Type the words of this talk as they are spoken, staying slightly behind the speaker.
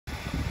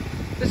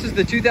This is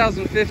the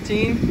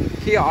 2015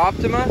 Kia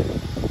Optima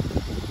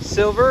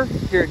Silver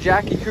here at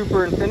Jackie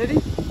Cooper Infiniti.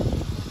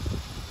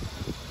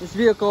 This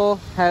vehicle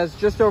has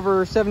just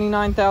over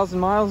 79,000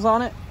 miles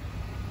on it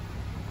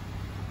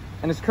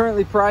and is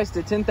currently priced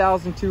at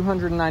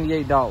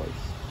 $10,298.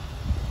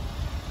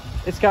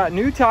 It's got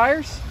new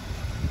tires,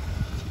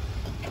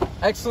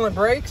 excellent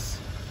brakes.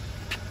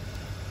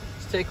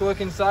 Let's take a look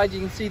inside.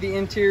 You can see the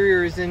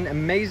interior is in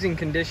amazing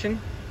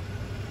condition.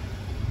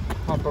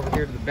 Hop over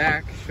here to the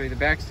back, show you the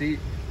back seat.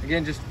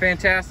 Again, just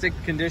fantastic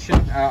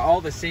condition.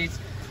 All the seats.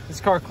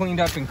 This car cleaned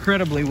up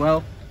incredibly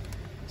well.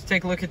 Let's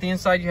take a look at the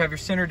inside. You have your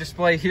center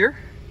display here.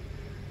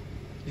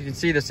 You can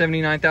see the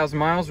 79,000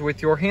 miles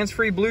with your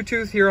hands-free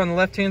Bluetooth here on the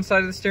left-hand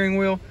side of the steering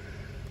wheel,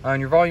 and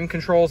your volume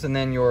controls, and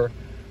then your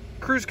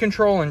cruise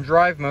control and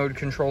drive mode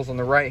controls on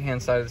the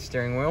right-hand side of the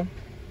steering wheel.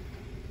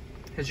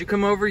 As you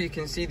come over, you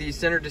can see the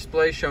center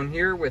display shown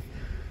here with,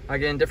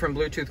 again, different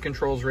Bluetooth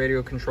controls,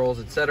 radio controls,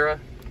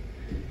 etc.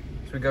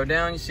 As we go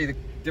down, you see the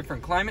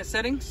different climate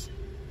settings.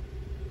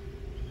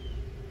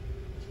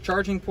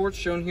 Charging ports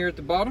shown here at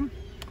the bottom.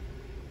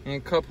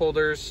 And cup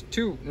holders,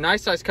 two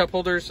nice size cup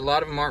holders. A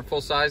lot of them aren't full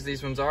size,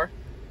 these ones are.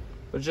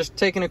 But just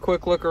taking a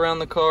quick look around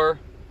the car,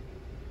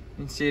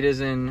 you can see it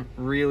is in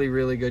really,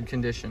 really good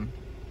condition.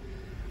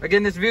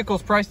 Again, this vehicle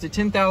is priced at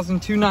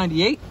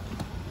 $10,298.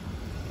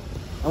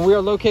 And we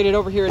are located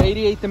over here at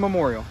 88th and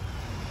Memorial.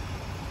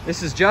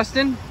 This is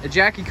Justin at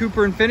Jackie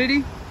Cooper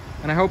Infiniti,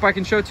 and I hope I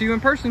can show it to you in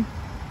person.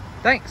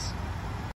 Thanks.